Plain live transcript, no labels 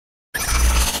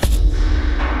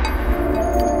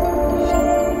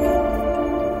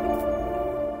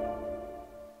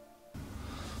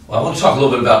want to talk a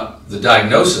little bit about the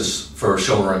diagnosis for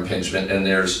shoulder impingement, and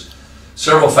there's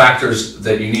several factors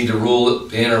that you need to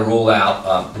rule in or rule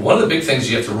out. One of the big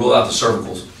things you have to rule out the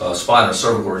cervical spine or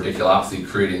cervical radiculopathy,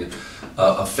 creating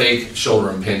a fake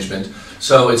shoulder impingement.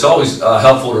 So it's always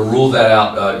helpful to rule that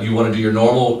out. You want to do your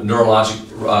normal neurologic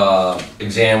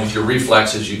exam with your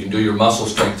reflexes. You can do your muscle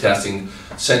strength testing,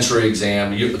 sensory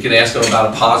exam. You can ask them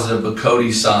about a positive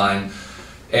Bacodi sign.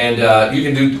 And you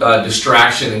can do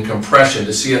distraction and compression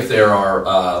to see if there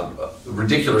are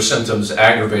radicular symptoms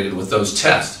aggravated with those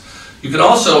tests. You can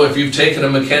also, if you've taken a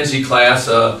McKenzie class,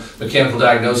 mechanical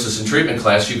diagnosis and treatment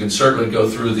class, you can certainly go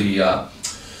through the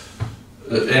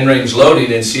end-range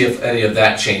loading and see if any of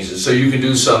that changes. So you can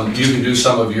do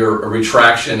some of your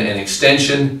retraction and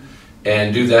extension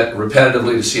and do that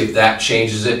repetitively to see if that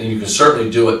changes it. And you can certainly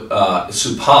do it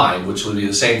supine, which would be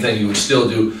the same thing. You would still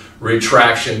do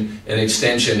retraction and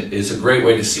extension. Is a great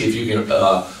way to see if you can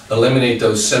eliminate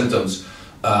those symptoms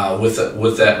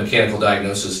with that mechanical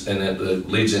diagnosis, and it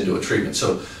leads into a treatment.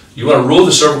 So you want to rule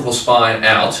the cervical spine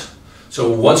out.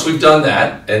 So once we've done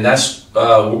that, and that's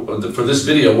for this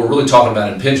video, we're really talking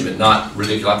about impingement, not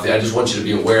radiculopathy. I just want you to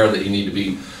be aware that you need to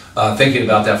be thinking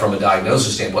about that from a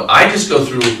diagnosis standpoint. I just go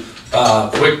through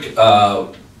a quick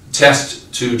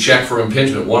test to check for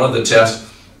impingement. One of the tests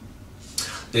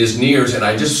is NEARS, and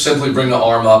I just simply bring the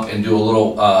arm up and do a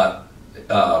little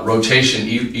rotation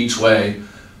each way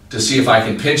to see if I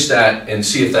can pinch that and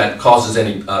see if that causes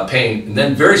any pain. And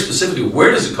then very specifically,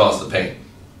 where does it cause the pain?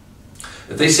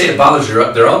 If they say it bothers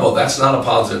their elbow, that's not a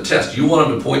positive test. You want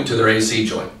them to point to their AC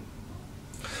joint.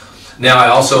 Now I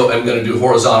also am going to do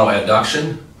horizontal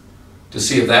adduction to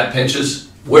see if that pinches.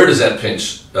 Where does that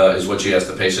pinch is what you ask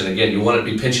the patient. Again, you want it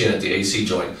to be pinching at the AC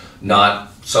joint,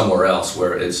 not somewhere else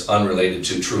where it's unrelated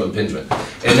to true impingement.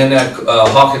 And then that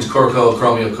Hawkins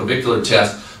coracoacromioclavicular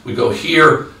test, we go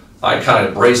here, I kind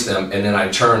of brace them, and then I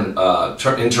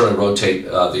internally rotate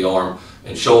the arm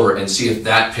and shoulder and see if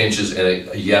that pinches,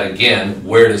 and yet again,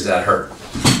 where does that hurt?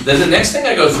 Then the next thing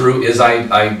I go through is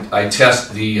I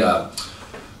test the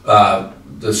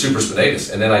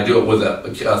supraspinatus, and then I do it with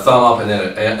a thumb up and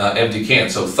then an empty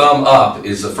can. So thumb up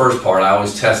is the first part. I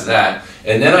always test that.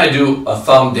 And then I do a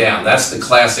thumb down. That's the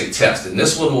classic test. And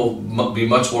this one will be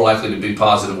much more likely to be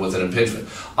positive with an impingement.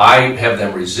 I have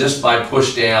them resist by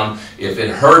push down. If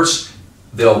it hurts,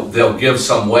 they'll give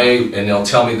some way and they'll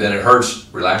tell me that it hurts,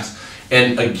 relax.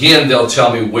 And again, they'll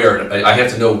tell me where I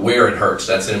have to know where it hurts.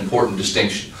 That's an important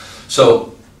distinction.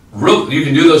 So you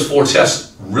can do those 4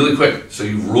 tests really quick. So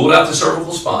you've ruled out the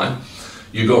cervical spine.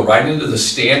 You go right into the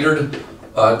standard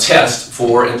test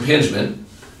for impingement.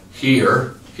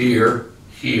 Here, here,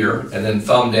 here, and then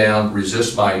thumb down,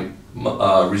 resist by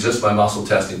muscle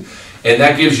testing. And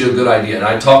that gives you a good idea. And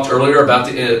I talked earlier about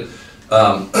the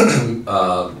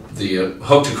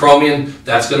hook to chromium.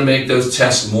 That's going to make those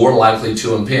tests more likely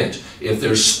to impinge. If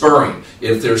there's spurring,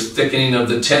 if there's thickening of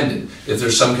the tendon, if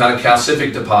there's some kind of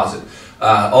calcific deposit,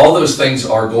 all those things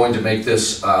are going to make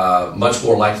this much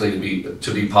more likely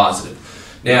to be positive.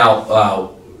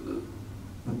 Now,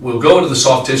 we'll go into the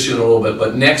soft tissue in a little bit,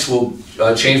 but next we'll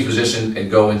change position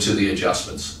and go into the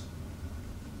adjustments.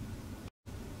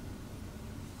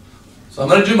 So I'm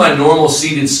going to do my normal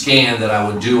seated scan that I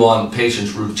would do on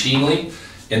patients routinely,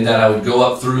 in that I would go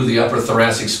up through the upper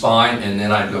thoracic spine, and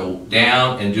then I'd go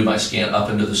down and do my scan up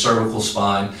into the cervical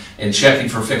spine and checking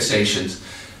for fixations.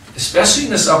 Especially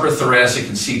in this upper thoracic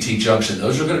and CT junction,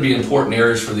 those are going to be important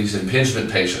areas for these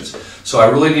impingement patients. So I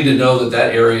really need to know that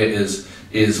that area is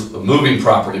moving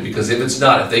properly, because if it's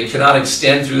not, if they cannot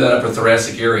extend through that upper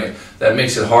thoracic area, that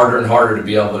makes it harder and harder to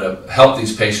be able to help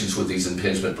these patients with these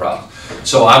impingement problems.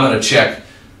 So I'm going to check,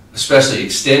 especially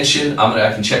extension.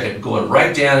 I can check it going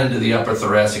right down into the upper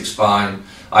thoracic spine.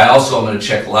 I also am going to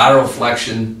check lateral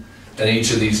flexion in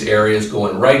each of these areas,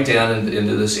 going right down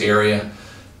into this area.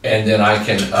 And then I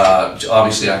can,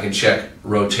 obviously I can check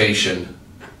rotation.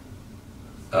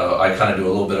 I kind of do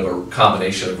a little bit of a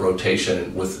combination of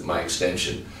rotation with my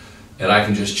extension. And I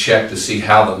can just check to see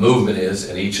how the movement is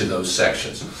in each of those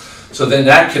sections. So then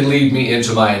that can lead me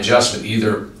into my adjustment,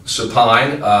 either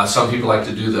supine. Some people like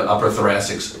to do the upper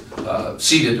thoracic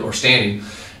seated or standing.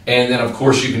 And then of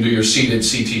course you can do your seated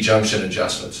CT junction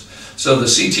adjustments. So the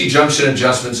CT junction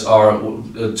adjustments are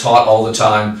taught all the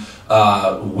time.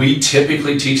 We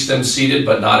typically teach them seated,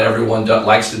 but not everyone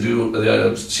likes to do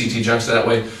the CT junction that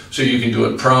way. So you can do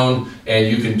it prone and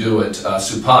you can do it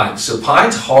supine.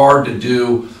 Supine's hard to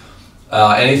do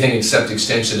anything except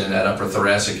extension in that upper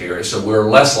thoracic area, so we're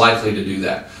less likely to do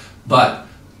that. But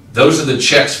those are the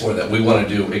checks for that. We want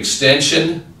to do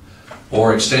extension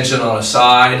or extension on a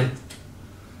side,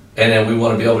 and then we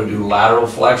want to be able to do lateral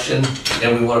flexion,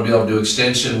 and we want to be able to do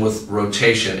extension with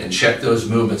rotation and check those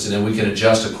movements, and then we can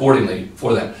adjust accordingly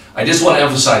for that. I just want to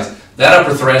emphasize that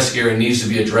upper thoracic area needs to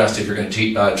be addressed if you're going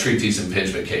to treat these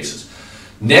impingement cases.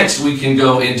 Next, we can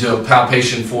go into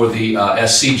palpation for the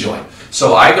SC joint.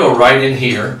 So I go right in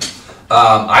here.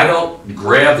 I don't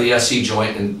grab the SC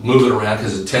joint and move it around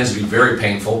because it tends to be very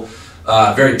painful,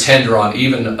 very tender on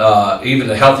even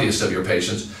the healthiest of your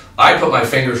patients. I put my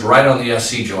fingers right on the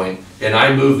SC joint and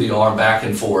I move the arm back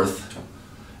and forth,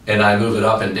 and I move it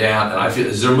up and down, and I feel,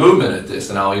 is there movement at this?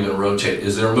 And I'll even rotate.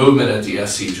 Is there movement at the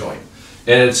SC joint?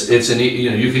 And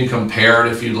you can compare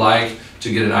it if you'd like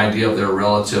to get an idea of their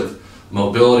relative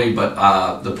mobility,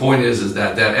 but the point is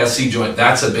that SC joint,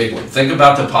 that's a big one. Think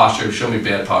about the posture. Show me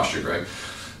bad posture, Greg.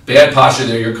 Bad posture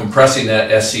there, you're compressing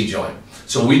that SC joint.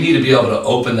 So we need to be able to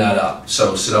open that up.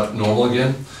 So sit up normal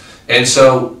again. And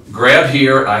so grab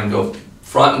here, I can go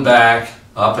front and back,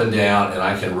 up and down, and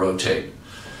I can rotate.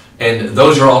 And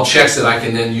those are all checks that I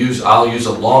can then use. I'll use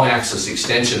a long axis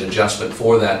extension adjustment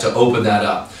for that to open that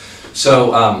up.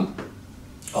 So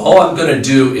all I'm going to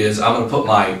do is I'm going to put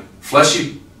my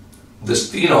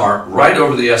this thenar right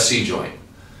over the SC joint,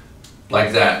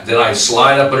 like that. Then I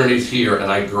slide up underneath here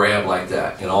and I grab like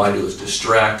that. And all I do is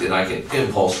distract and I can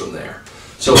impulse from there.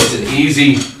 So it's an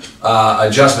easy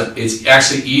adjustment. It's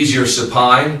actually easier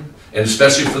supine, and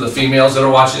especially for the females that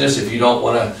are watching this, if you don't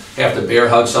want to have to bear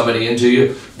hug somebody into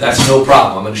you, that's no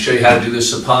problem. I'm going to show you how to do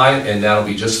this supine, and that'll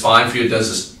be just fine for you. It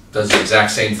does the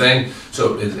exact same thing.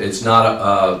 So it's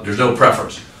not there's no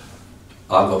preference.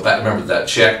 I'll go back, remember that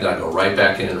check, then I go right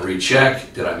back in and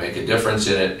recheck. Did I make a difference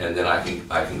in it? And then I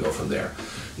can go from there.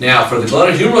 Now, for the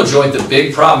glenohumeral joint, the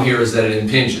big problem here is that it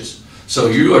impinges. So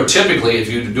you are typically, if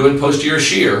you're doing posterior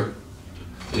shear,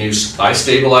 and I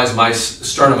stabilize my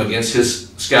sternum against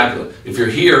his scapula. If you're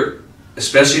here,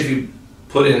 especially if you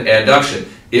put in adduction,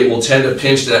 it will tend to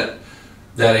pinch that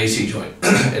AC joint.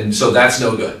 And so that's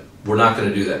no good. We're not going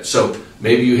to do that. So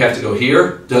maybe you have to go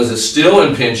here. Does it still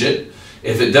impinge it?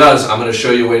 If it does, I'm going to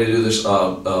show you a way to do this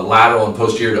lateral and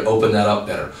posterior to open that up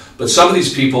better. But some of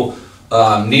these people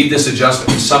need this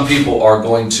adjustment. Some people are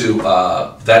going to,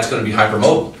 that's going to be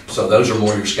hypermobile. So those are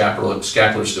more your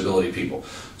scapular stability people.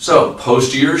 So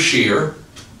posterior shear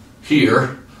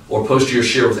here, or posterior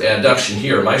shear with adduction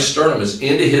here. My sternum is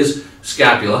into his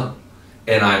scapula,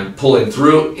 and I'm pulling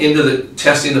through into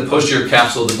testing the posterior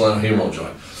capsule of the glenohumeral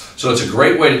joint. So it's a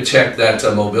great way to check that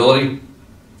mobility.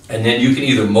 And then you can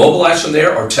either mobilize from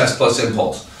there or test plus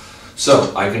impulse.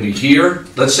 So I can be here.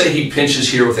 Let's say he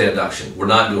pinches here with adduction. We're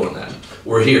not doing that.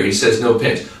 We're here. He says no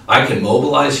pinch. I can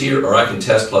mobilize here, or I can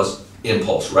test plus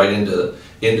impulse right into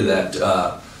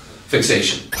that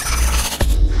fixation.